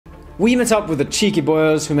We met up with the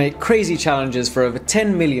Cheekyboyos who make crazy challenges for over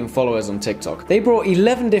 10 million followers on TikTok. They brought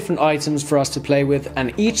 11 different items for us to play with,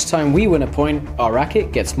 and each time we win a point, our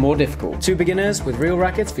racket gets more difficult. 2 beginners with real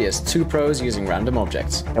rackets vs 2 pros using random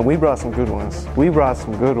objects. And we brought some good ones. We brought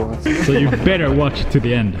some good ones. So you better watch to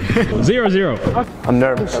the end. 0-0. I'm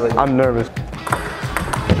nervous. I'm nervous.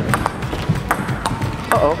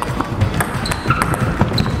 Uh-oh.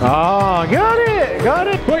 Oh, got it! Got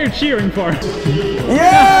it! What are you cheering for?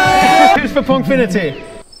 Yeah! Here's for Pongfinity.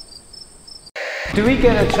 Do we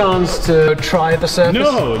get a chance to try the surface?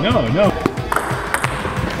 No.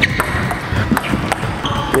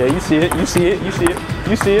 Yeah, you see it, you see it, you see it,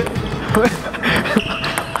 you see it.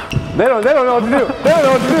 They don't know what to do. They don't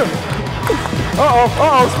know what to do.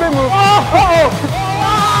 Uh-oh, spin move. Uh-oh!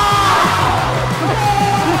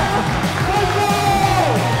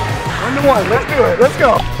 One, let's do it, let's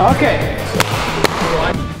go. Okay.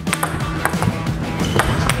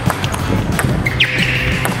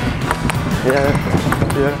 Yeah.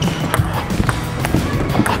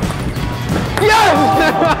 Yes!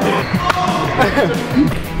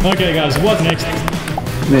 Okay guys, what next?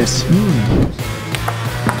 This.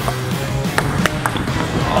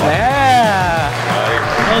 Yeah!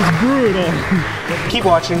 That was brutal. Keep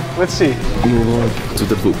watching, let's see. Move on to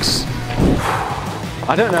the books.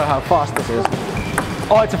 I don't know how fast this is.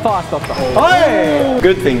 Oh, it's a fast off the hole. Hey!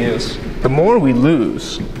 Good thing is, the more we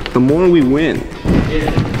lose, the more we win.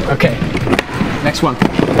 Okay. Next one.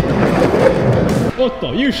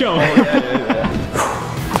 Otto, you show.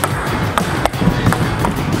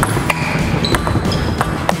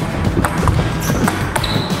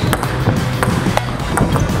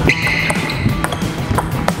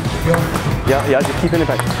 Yeah, just keep it in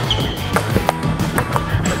back.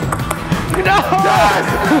 No! Yes!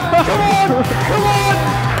 Come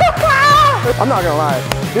on! I'm not gonna lie,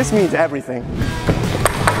 this means everything.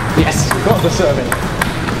 Yes, got the serving.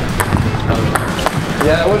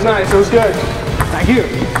 Yeah, it was nice, it was good. Thank you.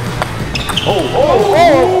 Oh!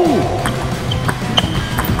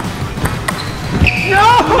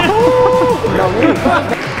 No!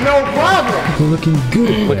 No problem! We're looking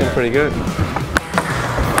good. Looking pretty good.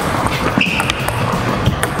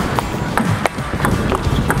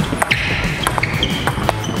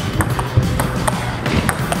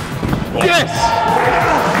 Yes!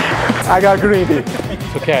 I got greedy.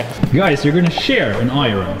 Okay. Guys, you're gonna share an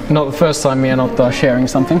iron. Not the first time me and Otto are sharing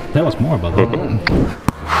something. Tell us more about that.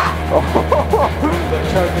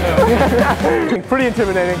 Pretty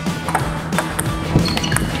intimidating.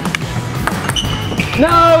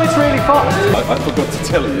 No, it's really fast. I forgot to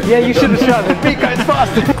tell you. Yeah, you should have shot it. Big guy's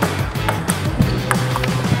faster.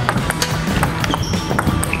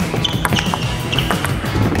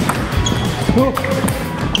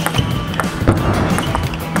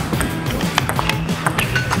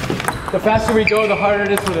 The faster we go, the harder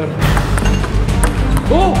it is for them.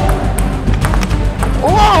 Oh!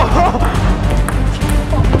 Whoa!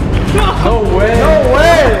 No way! No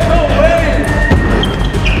way! No way!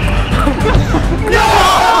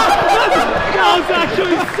 That was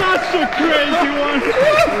actually such a crazy one.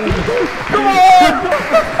 Come on!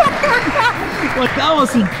 Like, that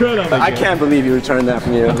was incredible. I can't believe you returned that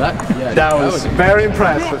from you. That was very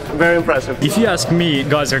impressive. Very impressive. If you ask me, you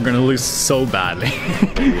guys are gonna lose so badly.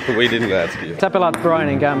 We didn't ask you. Sä pelaat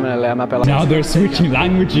Brianin kämmenelle ja mä pelaan. Now they're switching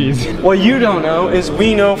languages. What you don't know is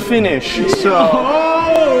we know Finnish, so...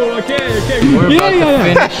 Oh, okay. We're about to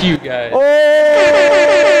finish you guys.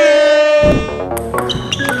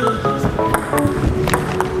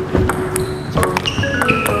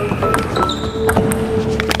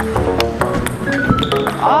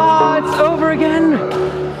 Ah, it's over again.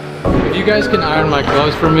 If you guys can iron my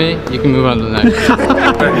clothes for me, you can move on to the next.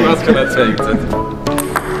 Vad ska jag tänkt?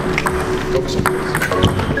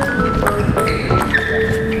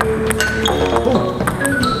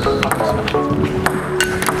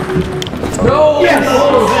 No! Yes!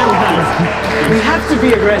 We have to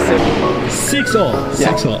be aggressive. 6-all.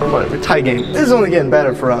 6-all. Whatever, tie game. This is only getting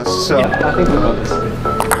better for us, so... Yeah, I think we got this.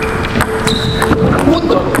 What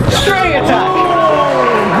the? String attack!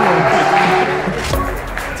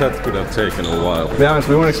 That could have taken a while. To be honest,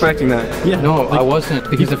 we weren't expecting that. Yeah. No, I wasn't,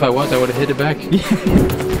 because if I was, I would have hit it back.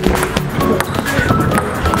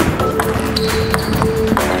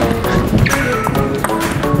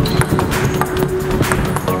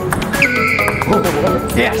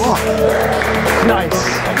 Yes! Nice!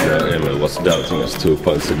 Emil was doubting us 2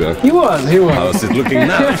 points ago. He was. How's it looking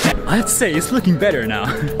now? I'd say it's looking better now.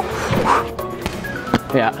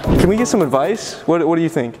 Yeah. Can we get some advice? What do you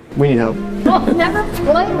think? We need help. Well, never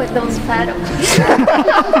play with those paddles.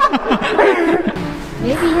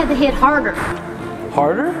 Maybe you had to hit harder.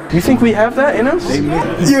 Harder? You think we have that in us? You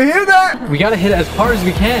hear that? We gotta hit it as hard as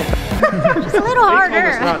we can. It's a little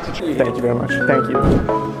harder. Thank you very much. Thank you.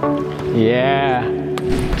 Yeah.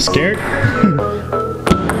 Scared?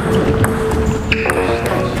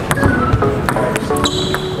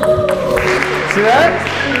 See that?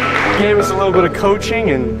 Gave us a little bit of coaching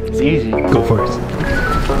and it's easy. Go for it.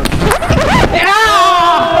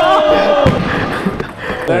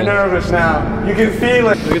 They're nervous now. You can feel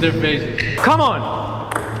it. Look at their faces. Come on.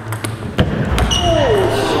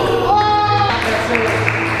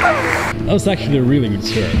 That was actually a really good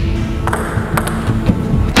serve.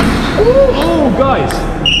 Oh, guys!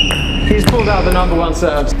 He's pulled out the #1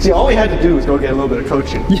 serves. See, all we had to do was go get a little bit of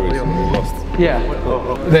coaching. Yeah.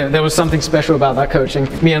 There was something special about that coaching.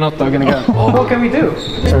 Me and Otto are gonna go, oh, what can we do?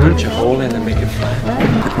 Punch a hole in and make it fly.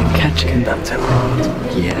 And catch it in that tempo.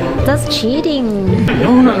 Yeah. That's cheating.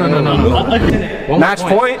 No. Match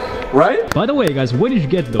point, right? By the way, guys, where did you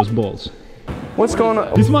get those balls? What's going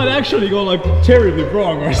on? This might actually go like terribly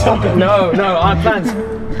wrong or something. No, our plans.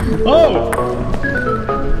 Oh!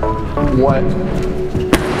 What?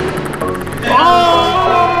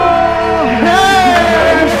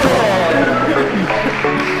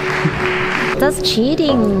 That's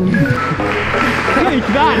cheating. Take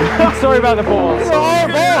that! Sorry about the balls. Our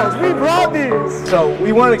balls! We brought these! So,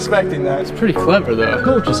 we weren't expecting that. Pretty clever though.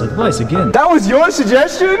 Coach's advice again. That was your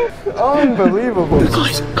suggestion? Unbelievable.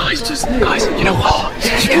 Guys, you know what?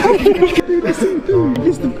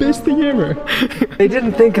 It's the best thing ever. They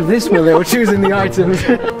didn't think of this when they were choosing the items.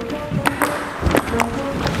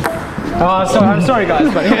 Oh, sorry, I'm sorry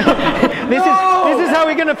guys, but this is how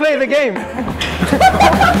we're gonna play the game.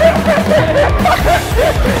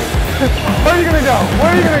 Where are you gonna go? Where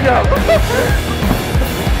are you gonna go?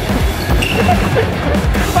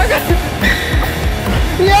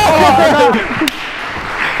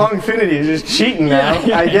 Pongfinity is just cheating now,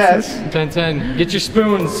 I guess. 10-10. Get your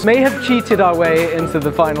spoons. May have cheated our way into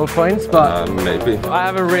the final points, but Maybe. I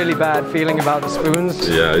have a really bad feeling about the spoons.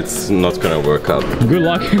 Yeah, it's not gonna work out. Good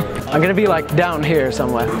luck. I'm gonna be like down here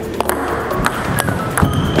somewhere.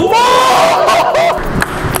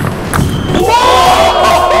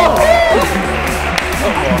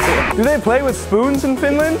 Do they play with spoons in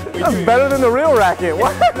Finland? That's better than the real racket.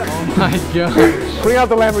 What? Oh my god. Bring out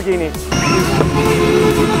the Lamborghini.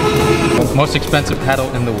 Most expensive paddle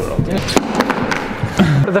in the world.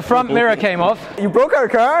 The front mirror came off. You broke our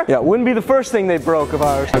car? Yeah, wouldn't be the first thing they broke of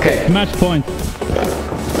ours. Okay. Match point.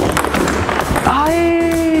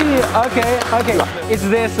 Okay. It's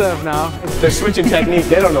their serve now. They're switching technique.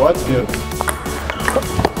 They don't know what to do.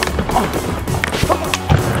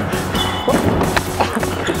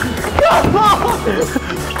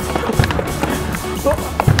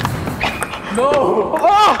 No!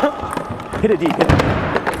 Oh! Hit it deep, hit it.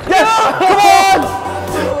 Yes! Come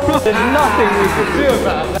on! There's nothing we could do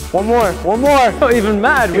about that. One more. Not even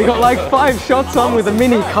mad. We got like 5 shots on with a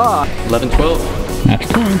mini car. 11-12. Match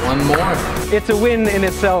point. One more. It's a win in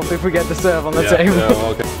itself if we get the serve on the table. Yeah,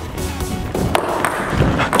 okay.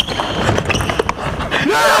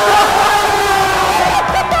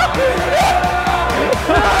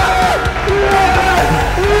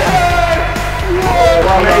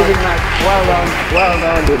 Amazing match. Well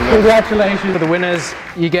done. Congratulations to the winners.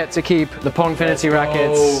 You get to keep the Pongfinity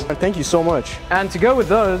rackets. Thank you so much. And to go with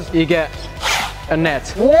those, you get a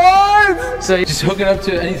net. What? So you just hook it up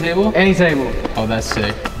to any table? Any table. Oh, that's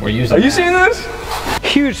sick. We're using Are you that. seeing this?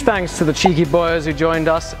 Huge thanks to the Cheekyboyos who joined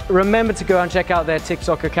us. Remember to go and check out their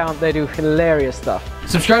TikTok account. They do hilarious stuff.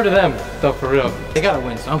 Subscribe to them, though, for real. They gotta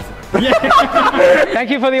win something. Thank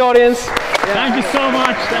you for the audience. Thank you so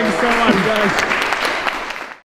much. Thank you so much, guys.